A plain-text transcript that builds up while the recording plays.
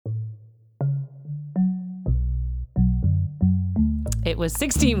it was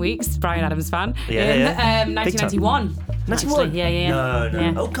 16 weeks, Bryan Adams fan, Yeah, in 1991. 91? Yeah. No.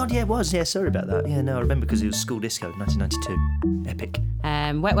 Yeah. Oh, God, yeah, it was. Yeah, sorry about that. Yeah, no, I remember because it was School Disco, 1992. Epic.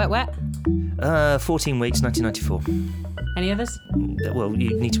 Wet. 14 weeks, 1994. Any others? Well,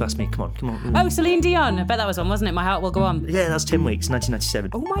 you need to ask me. Come on. Oh, Celine Dion. I bet that was one, wasn't it? My Heart Will Go On. Yeah, that's 10 weeks,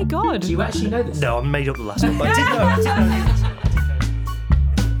 1997. Oh, my God. Do you actually know this? No, I made up the last one, but I did know.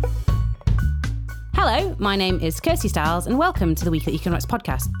 Hello, my name is Kirsty Stiles and welcome to the Weekly Economics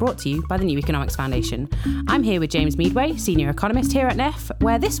Podcast, brought to you by the New Economics Foundation. I'm here with James Meadway, Senior Economist here at NEF,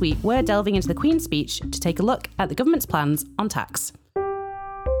 where this week we're delving into the Queen's speech to take a look at the government's plans on tax.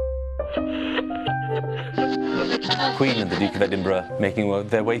 Queen and the Duke of Edinburgh making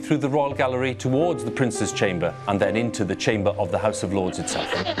their way through the Royal Gallery towards the Prince's Chamber and then into the chamber of the House of Lords itself.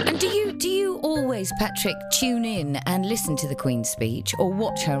 And do you always, Patrick, tune in and listen to the Queen's speech or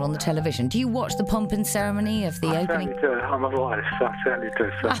watch her on the television? Do you watch the pomp and ceremony of the opening? I certainly do. I'm a royalist. I certainly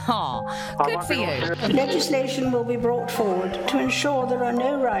do. So. Good for you. Legislation will be brought forward to ensure there are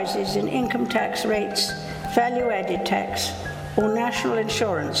no rises in income tax rates, value-added tax or national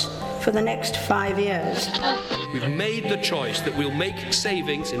insurance for the next 5 years. We've made the choice that we'll make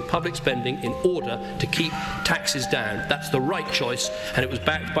savings in public spending in order to keep taxes down. That's the right choice, and it was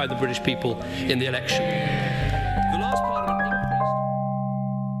backed by the British people in the election. The last Parliament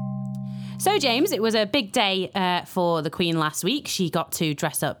increased. So, James, it was a big day for the Queen last week. She got to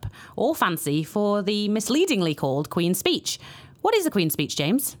dress up all fancy for the misleadingly called Queen's Speech. What is the Queen's Speech,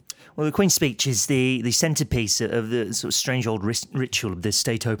 James? Well, the Queen's Speech is the centrepiece of the sort of strange old ritual of the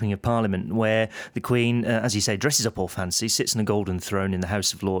state opening of Parliament, where the Queen, as you say, dresses up all fancy, sits on a golden throne in the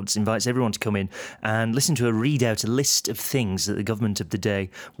House of Lords, invites everyone to come in and listen to her read out a list of things that the government of the day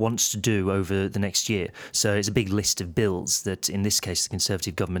wants to do over the next year. So it's a big list of bills that, in this case, the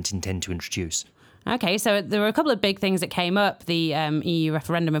Conservative government intend to introduce. OK, so there were a couple of big things that came up, the EU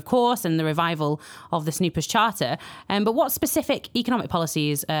referendum, of course, and the revival of the Snoopers Charter. But what specific economic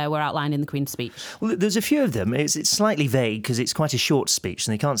policies were outlined in the Queen's speech? Well, there's a few of them. It's slightly vague because it's quite a short speech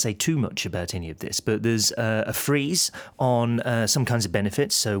and they can't say too much about any of this. But there's a freeze on some kinds of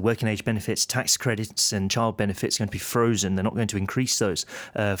benefits. So working age benefits, tax credits and child benefits are going to be frozen. They're not going to increase those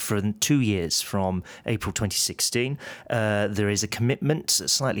for 2 years from April 2016. There is a commitment,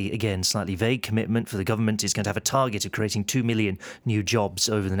 slightly vague commitment, for the government is going to have a target of creating 2 million new jobs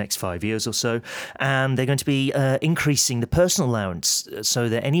over the next 5 years or so. And they're going to be increasing the personal allowance so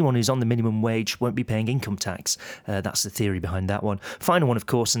that anyone who's on the minimum wage won't be paying income tax. That's the theory behind that one. Final one, of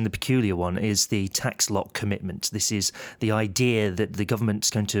course, and the peculiar one, is the tax lock commitment. This is the idea that the government's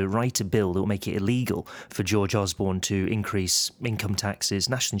going to write a bill that will make it illegal for George Osborne to increase income taxes,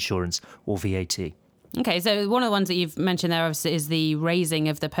 national insurance or VAT. OK, so one of the ones that you've mentioned there obviously is the raising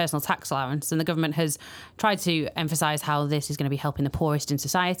of the personal tax allowance, and the government has tried to emphasise how this is going to be helping the poorest in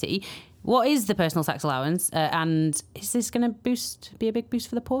society. What is the personal tax allowance, and is this going to be a big boost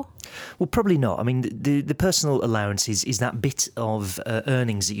for the poor? Well, probably not. I mean, the personal allowance is that bit of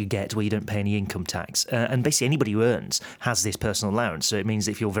earnings that you get where you don't pay any income tax. And basically anybody who earns has this personal allowance. So it means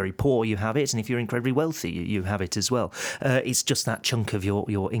if you're very poor, you have it. And if you're incredibly wealthy, you have it as well. It's just that chunk of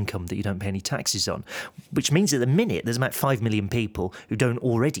your income that you don't pay any taxes on, which means at the minute there's about 5 million people who don't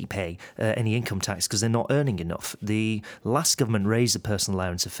already pay any income tax because they're not earning enough. The last government raised the personal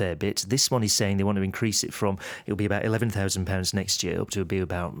allowance a fair bit. This one is saying they want to increase it from, it'll be about £11,000 next year, up to be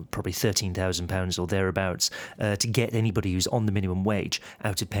about probably £13,000 or thereabouts, to get anybody who's on the minimum wage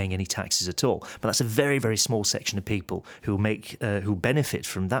out of paying any taxes at all. But that's a very, very small section of people who benefit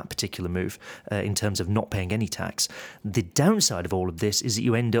from that particular move in terms of not paying any tax. The downside of all of this is that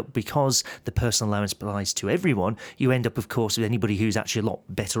you end up, because the personal allowance applies to everyone, you end up, of course, with anybody who's actually a lot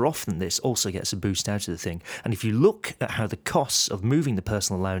better off than this also gets a boost out of the thing. And if you look at how the costs of moving the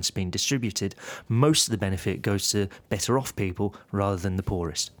personal allowance are being distributed, most of the benefit goes to better off people rather than the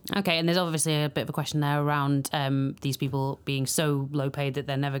poorest. OK, and there's obviously a bit of a question there around these people being so low paid that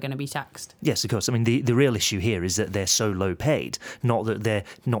they're never going to be taxed. Yes, of course. I mean, the real issue here is that they're so low paid, not that they're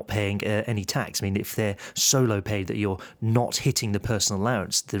not paying any tax. I mean, if they're so low paid that you're not hitting the personal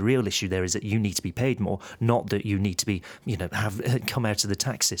allowance, the real issue there is that you need to be paid more, not that you need to be, have come out of the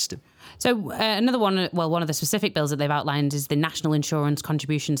tax system. So another one, one of the specific bills that they've outlined is the National Insurance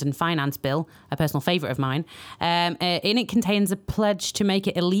Contributions and Finance Bill, a personal favourite of mine. In it contains a pledge to make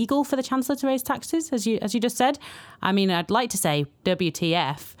it illegal for the Chancellor to raise taxes, as you just said. I mean, I'd like to say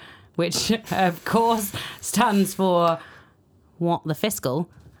WTF, which of course stands for what the fiscal.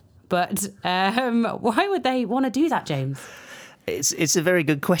 But why would they want to do that, James? It's a very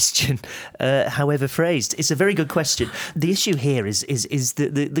good question, however phrased. It's a very good question. The issue here is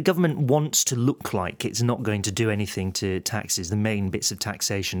that the government wants to look like it's not going to do anything to taxes, the main bits of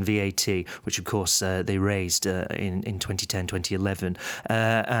taxation, VAT, which of course they raised in 2010, 2011,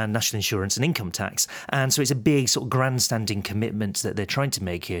 and national insurance and income tax. And so it's a big sort of grandstanding commitment that they're trying to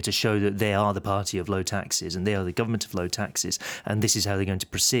make here to show that they are the party of low taxes and they are the government of low taxes, and this is how they're going to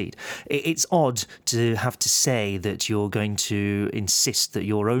proceed. It's odd to have to say that you're going to insist that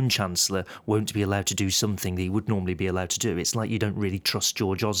your own Chancellor won't be allowed to do something that he would normally be allowed to do. It's like you don't really trust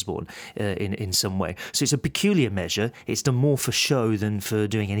George Osborne in some way. So it's a peculiar measure. It's done more for show than for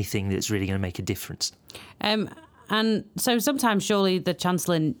doing anything that's really going to make a difference. And so sometimes surely the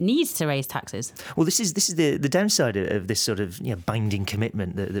Chancellor needs to raise taxes. Well, this is the downside of this sort of binding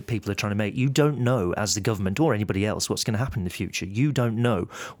commitment that people are trying to make. You don't know, as the government or anybody else, what's going to happen in the future. You don't know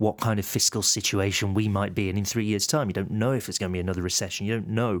what kind of fiscal situation we might be in 3 years' time. You don't know if there's going to be another recession. You don't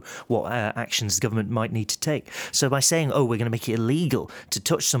know what actions the government might need to take. So by saying, we're going to make it illegal to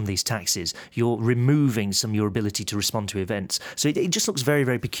touch some of these taxes, you're removing some of your ability to respond to events. So it just looks very,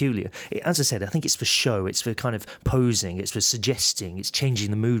 very peculiar. As I said, I think it's for show. It's for kind of posing, it's for suggesting, it's changing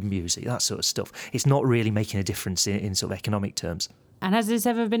the mood music, that sort of stuff. It's not really making a difference in sort of economic terms. And has this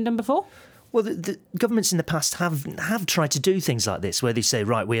ever been done before? Well, the governments in the past have tried to do things like this, where they say,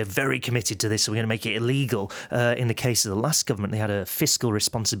 right, we are very committed to this, so we're going to make it illegal. In the case of the last government, they had a Fiscal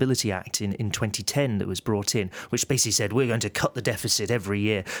Responsibility Act in 2010 that was brought in, which basically said we're going to cut the deficit every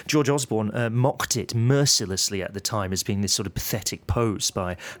year. George Osborne mocked it mercilessly at the time as being this sort of pathetic pose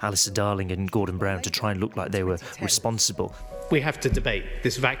by Alistair Darling and Gordon Brown to try and look like they were responsible. We have to debate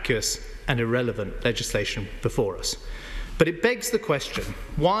this vacuous and irrelevant legislation before us. But it begs the question,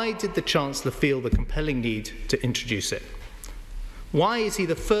 why did the Chancellor feel the compelling need to introduce it? Why is he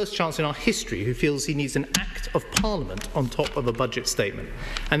the first Chancellor in our history who feels he needs an Act of Parliament on top of a budget statement?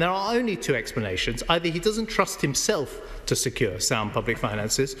 And there are only two explanations. Either he doesn't trust himself to secure sound public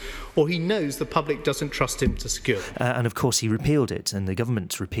finances, or he knows the public doesn't trust him to secure them. And of course he repealed it, and the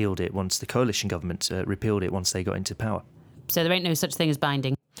government repealed it once, the coalition government repealed it once they got into power. So there ain't no such thing as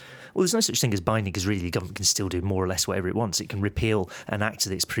binding? Well, there's no such thing as binding because really the government can still do more or less whatever it wants. It can repeal an act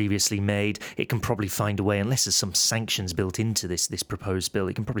that it's previously made. It can probably find a way, unless there's some sanctions built into this proposed bill,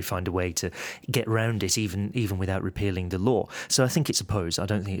 it can probably find a way to get around it even without repealing the law. So I think it's opposed. I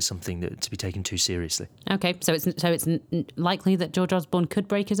don't think it's something to be taken too seriously. OK, so it's likely that George Osborne could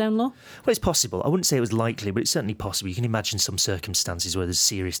break his own law? Well, it's possible. I wouldn't say it was likely, but it's certainly possible. You can imagine some circumstances where there's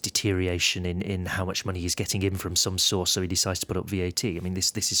serious deterioration in how much money he's getting in from some source, so he decides to put up VAT. I mean,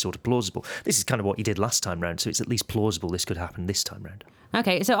 this is sort of plausible. This is kind of what he did last time round, so it's at least plausible this could happen this time round.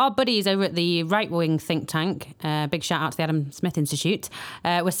 OK, so our buddies over at the right-wing think tank, big shout out to the Adam Smith Institute,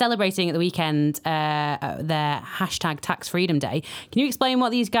 were celebrating at the weekend their hashtag Tax Freedom Day. Can you explain what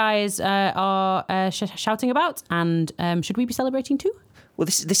these guys are shouting about, and should we be celebrating too? Well,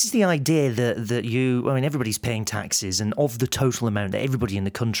 this is the idea that everybody's paying taxes, and of the total amount that everybody in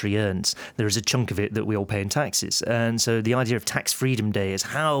the country earns, there is a chunk of it that we all pay in taxes. And so the idea of Tax Freedom Day is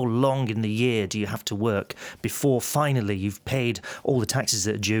how long in the year do you have to work before finally you've paid all the taxes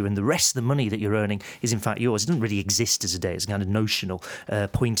that are due, and the rest of the money that you're earning is in fact yours. It doesn't really exist as a day. It's a kind of notional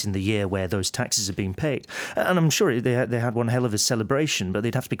point in the year where those taxes are being paid. And I'm sure they had one hell of a celebration, but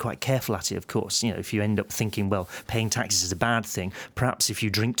they'd have to be quite careful at it, of course. If you end up thinking, well, paying taxes is a bad thing, perhaps if you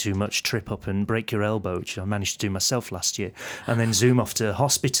drink too much, trip up and break your elbow, which I managed to do myself last year, and then zoom off to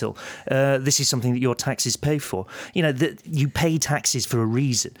hospital, this is something that your taxes pay for. That you pay taxes for a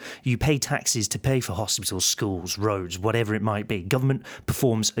reason. You pay taxes to pay for hospitals, schools, roads, whatever it might be. Government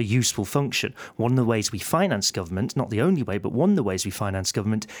performs a useful function. One of the ways we finance government, not the only way, but one of the ways we finance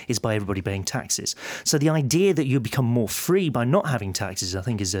government is by everybody paying taxes. So the idea that you become more free by not having taxes, I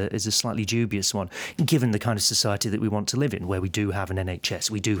think, is a slightly dubious one, given the kind of society that we want to live in, where we do have an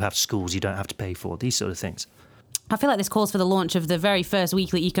NHS, we do have schools you don't have to pay for, these sort of things. I feel like this calls for the launch of the very first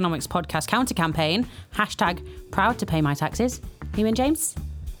weekly economics podcast counter-campaign, hashtag proud to pay my taxes. You in, James?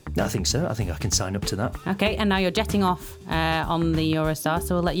 I think so. I think I can sign up to that. OK, and now you're jetting off on the Eurostar,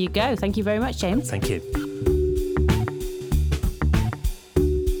 so we'll let you go. Thank you very much, James. Thank you.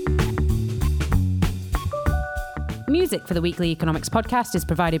 Music for the weekly economics podcast is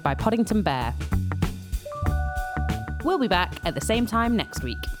provided by Poddington Bear. We'll be back at the same time next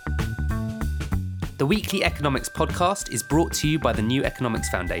week. The Weekly Economics Podcast is brought to you by the New Economics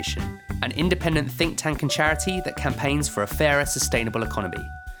Foundation, an independent think tank and charity that campaigns for a fairer, sustainable economy.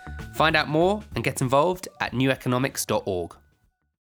 Find out more and get involved at neweconomics.org.